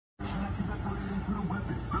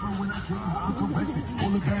Yes.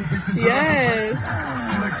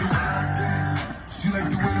 She like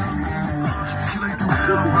the way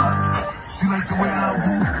I rock. She like the way I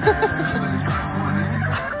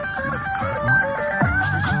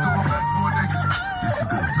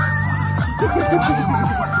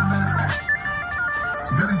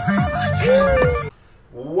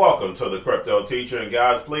Welcome to the Crypto Teacher, and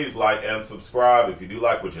guys, please like and subscribe. If you do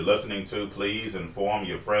like what you're listening to, please inform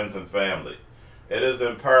your friends and family. It is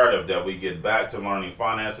imperative that we get back to learning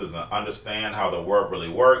finances and understand how the world really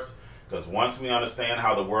works, because once we understand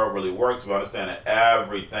how the world really works, we understand that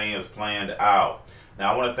everything is planned out.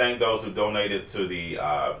 Now, I want to thank those who donated to the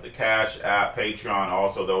Cash App, Patreon,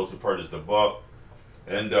 also those who purchased the book,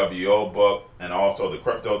 NWO book, and also the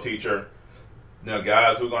Crypto Teacher. Now,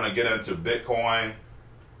 guys, we're going to get into Bitcoin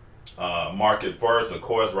market first. Of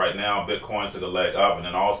course, right now, Bitcoin's took a leg up, and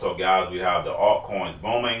then also, guys, we have the altcoins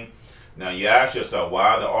booming. Now, you ask yourself,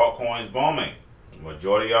 why are the altcoins booming? The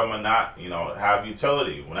majority of them are not, have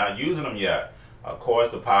utility. We're not using them yet. Of course,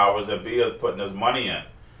 the powers that be is putting this money in.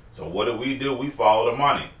 So what do? We follow the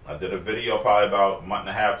money. I did a video probably about a month and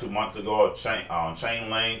a half, 2 months ago on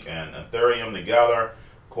Chainlink and Ethereum together.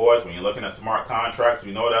 Of course, when you're looking at smart contracts,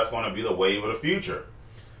 we know that's going to be the wave of the future.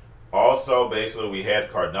 Also, basically, we had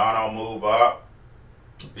Cardano move up,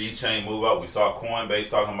 VeChain move up. We saw Coinbase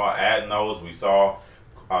talking about adding those. We saw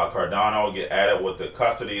Cardano get added with the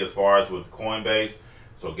custody as far as with Coinbase.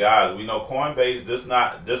 So, guys, we know Coinbase, this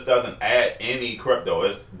doesn't add any crypto.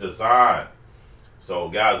 It's designed. So,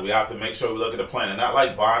 guys, we have to make sure we look at the plan. And not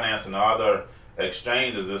like Binance and other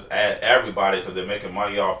exchanges just add everybody because they're making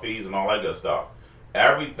money off fees and all that good stuff.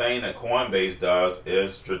 Everything that Coinbase does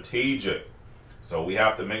is strategic. So we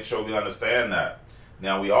have to make sure we understand that.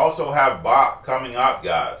 Now, we also have Bakkt coming up,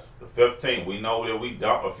 guys. The 15th. We know that we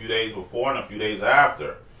dump a few days before and a few days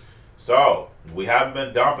after. So we haven't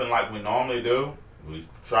been dumping like we normally do. We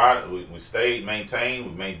tried, we stayed, maintained.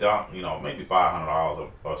 We may dump, maybe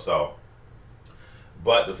 $500 or so.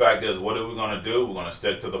 But the fact is, what are we going to do? We're going to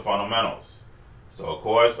stick to the fundamentals. So, of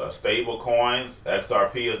course, stable coins,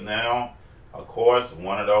 Xrp is now, of course,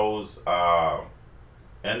 one of those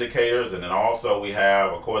indicators. And then also we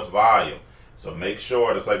have, of course, volume. So make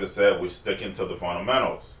sure, just like I said, we're sticking to the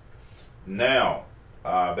fundamentals. Now,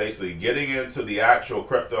 basically getting into the actual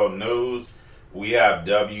crypto news, we have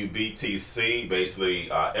WBTC,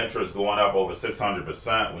 basically interest going up over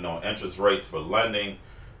 600%. We know interest rates for lending.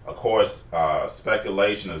 Of course,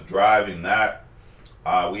 speculation is driving that.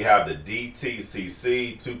 We have the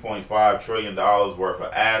DTCC, $2.5 trillion worth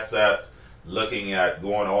of assets. Looking at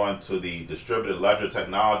going on to the distributed ledger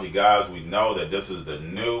technology, guys, we know that this is the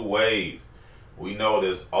new wave. We know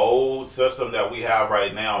this old system that we have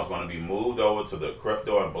right now is going to be moved over to the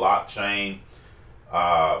crypto and blockchain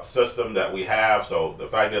system that we have. So the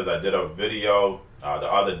fact is, I did a video the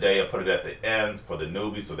other day. I put it at the end for the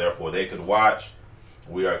newbies, so therefore they could watch.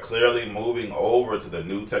 We are clearly moving over to the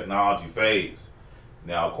new technology phase.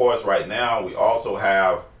 Now, of course, right now we also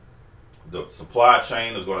have the supply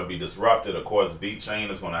chain is going to be disrupted. Of course, VeChain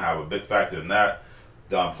is going to have a big factor in that.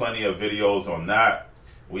 Done plenty of videos on that.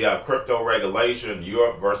 We have crypto regulation,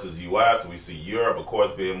 Europe versus US. We see Europe, of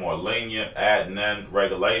course, being more lenient, adding in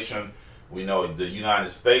regulation. We know the United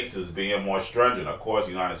States is being more stringent. Of course,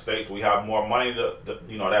 the United States, we have more money to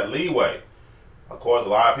that leeway. Of course, a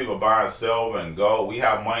lot of people buying silver and gold. We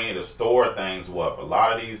have money to store things with. A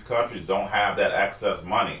lot of these countries don't have that excess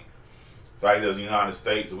money. The fact is, the United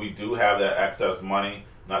States, we do have that excess money.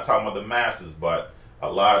 I'm not talking about the masses, but a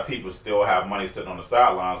lot of people still have money sitting on the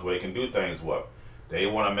sidelines where they can do things with. They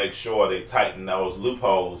want to make sure they tighten those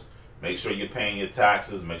loopholes, make sure you're paying your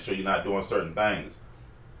taxes, make sure you're not doing certain things.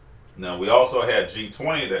 Now, we also had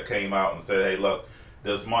G20 that came out and said, hey, look,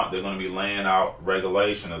 this month they're going to be laying out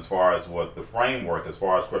regulation as far as what the framework as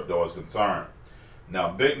far as crypto is concerned. Now,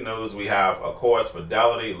 big news, we have, of course,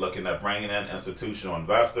 Fidelity looking at bringing in institutional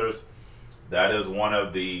investors. That is one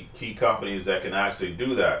of the key companies that can actually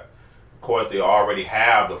do that. Of course, they already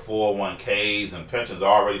have the 401ks and pensions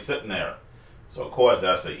already sitting there. So, of course,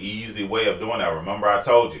 that's an easy way of doing that. Remember, I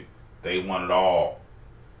told you, they want it all.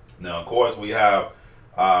 Now, of course, we have,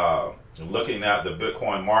 looking at the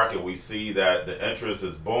Bitcoin market, we see that the interest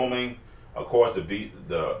is booming. Of course,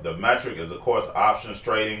 the metric is, of course, options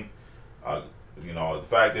trading. The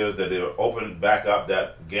fact is that they'll open back up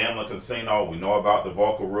that gambling casino. We know about the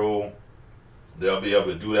Volcker rule. They'll be able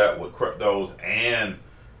to do that with cryptos and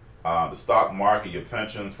the stock market, your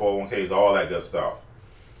pensions, 401ks, all that good stuff.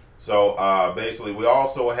 So basically, we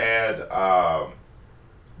also had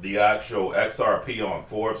the actual XRP on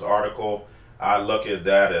Forbes article. I look at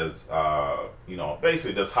that as,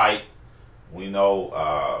 basically just hype. We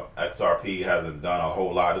know XRP hasn't done a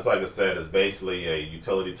whole lot. It's like I said, it's basically a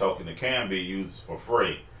utility token that can be used for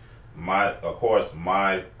free. Of course,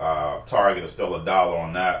 my target is still $1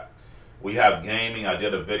 on that. We have gaming. I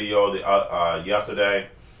did a video yesterday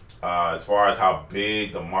as far as how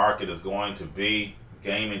big the market is going to be.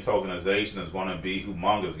 Gaming tokenization is going to be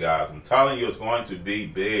humongous, guys. I'm telling you, it's going to be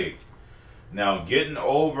big. Now, getting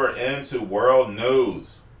over into world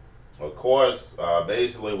news. Of course,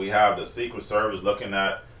 basically we have the Secret Service looking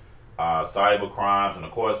at cyber crimes, and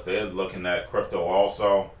of course they're looking at crypto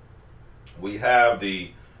also. We have the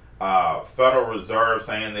Federal Reserve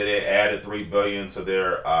saying that they added $3 billion to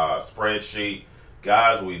their spreadsheet.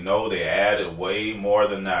 Guys, we know they added way more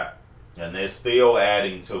than that, and they're still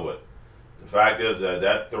adding to it. The fact is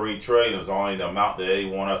that $3 trillion is only the amount that they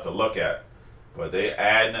want us to look at, but they're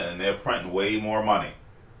adding it and they're printing way more money.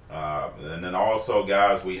 And then also,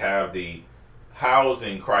 guys, we have the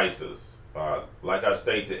housing crisis. Like I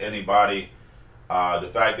state to anybody, the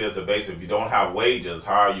fact is that basically if you don't have wages,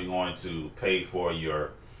 how are you going to pay for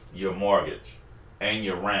your mortgage and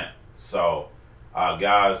your rent? So,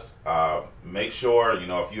 guys, make sure,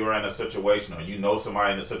 if you're in a situation or you know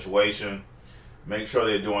somebody in a situation, make sure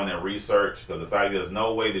they're doing their research, because the fact is there's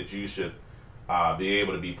no way that you should be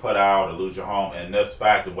able to be put out or lose your home in this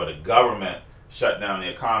factor where the government shut down the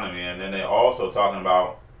economy. And then they're also talking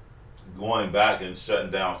about going back and shutting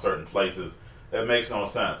down certain places. That makes no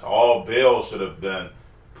sense. All bills should have been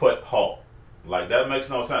put halt. Like, that makes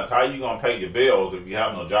no sense. How are you going to pay your bills if you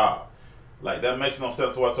have no job? Like, that makes no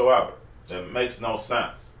sense whatsoever. It makes no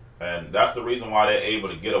sense. And that's the reason why they're able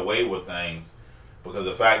to get away with things, because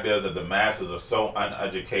the fact is that the masses are so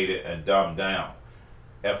uneducated and dumbed down.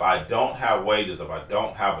 If I don't have wages, if I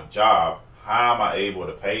don't have a job, how am I able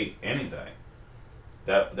to pay anything?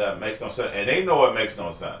 That makes no sense. And they know it makes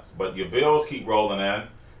no sense. But your bills keep rolling in,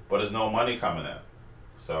 but there's no money coming in.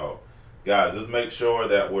 So, guys, just make sure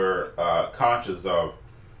that we're conscious of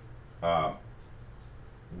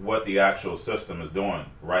what the actual system is doing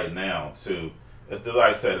right now. It's like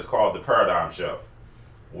I said, it's called the paradigm shift.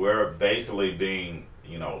 We're basically being,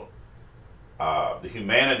 the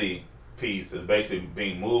humanity piece is basically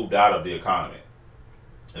being moved out of the economy,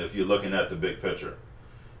 if you're looking at the big picture.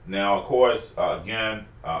 Now, of course, again,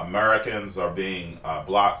 Americans are being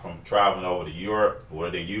blocked from traveling over to Europe, where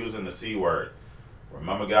they're using the C word.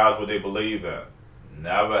 Remember, guys, what they believe in.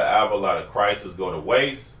 Never, ever let a crisis go to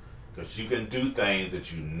waste, because you can do things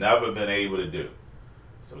that you've never been able to do.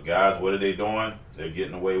 So, guys, what are they doing? They're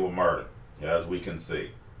getting away with murder, as we can see.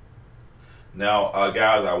 Now,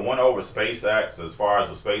 guys, I went over SpaceX as far as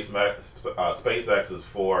what SpaceX is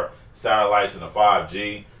for satellites and the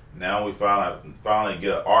 5G. Now we finally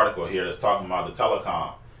get an article here that's talking about the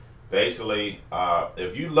telecom. Basically,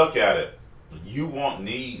 if you look at it, you won't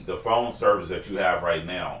need the phone service that you have right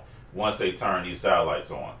now once they turn these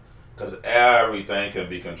satellites on, because everything can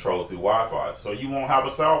be controlled through Wi-Fi. So you won't have a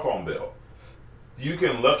cell phone bill. You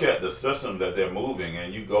can look at the system that they're moving,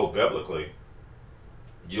 and you go biblically,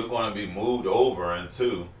 you're going to be moved over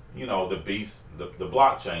into, the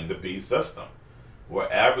blockchain, the beast system,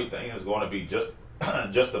 where everything is going to be just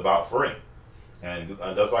about free. And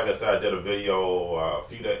just like I said, I did a video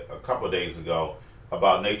a couple of days ago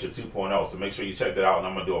about Nature 2.0, so make sure you check that out, and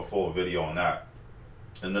I'm going to do a full video on that.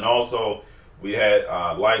 And then also, we had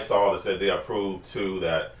Lysol that said they approved too,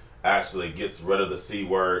 that actually gets rid of the C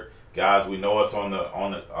word. Guys, we know it's on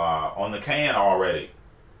the can already.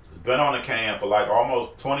 It's been on the can for like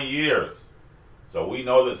almost 20 years. So we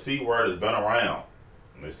know that C word has been around.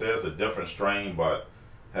 And they say it's a different strain, but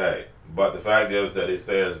hey, but the fact is that it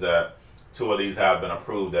says that 2 of these have been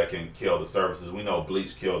approved that can kill the surfaces. We know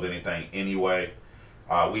bleach kills anything anyway.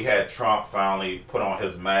 We had Trump finally put on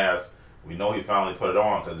his mask. We know he finally put it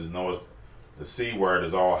on because he knows the C word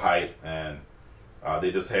is all hype, and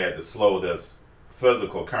they just had to slow this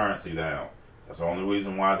physical currency down. That's the only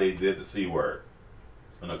reason why they did the C word.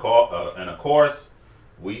 And of course,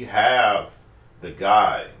 we have the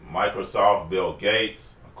guy, Microsoft, Bill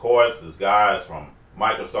Gates. Of course, this guy is from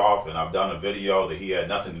Microsoft, and I've done a video that he had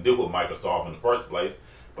nothing to do with Microsoft in the first place.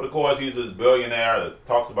 But of course, he's this billionaire that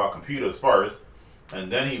talks about computers first,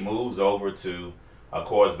 and then he moves over to, of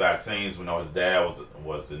course, vaccines. We know his dad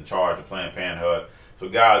was in charge of Planned Parenthood. So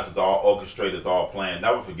guys, it's all orchestrated, it's all planned.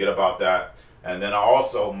 Never forget about that. And then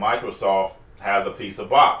also, Microsoft has a piece of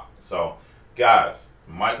Bakkt. So guys,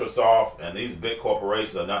 Microsoft and these big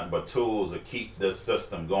corporations are nothing but tools to keep this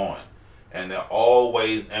system going. And they're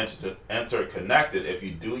always interconnected. If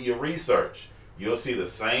you do your research, you'll see the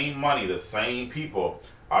same money, the same people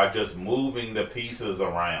are just moving the pieces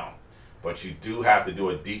around. But you do have to do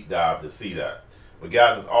a deep dive to see that. But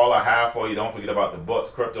guys, that's all I have for you. Don't forget about the books,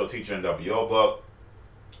 Cryptoteacher and WO book.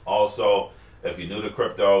 Also, if you're new to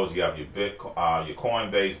cryptos, you have your your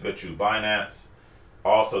Coinbase, Bitrue, Binance.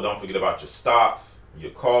 Also, don't forget about your stocks,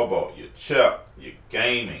 your cobalt, your chip, your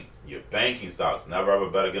gaming, your banking stocks. Never ever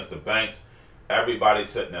bet against the banks. Everybody's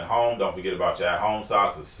sitting at home. Don't forget about your at-home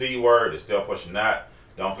stocks. The C word, they're still pushing that.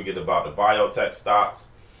 Don't forget about the biotech stocks.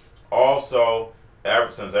 Also,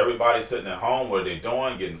 since everybody's sitting at home, what are they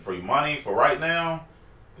doing? Getting free money for right now.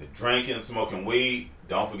 They're drinking, smoking weed.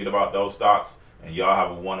 Don't forget about those stocks. And y'all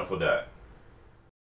have a wonderful day.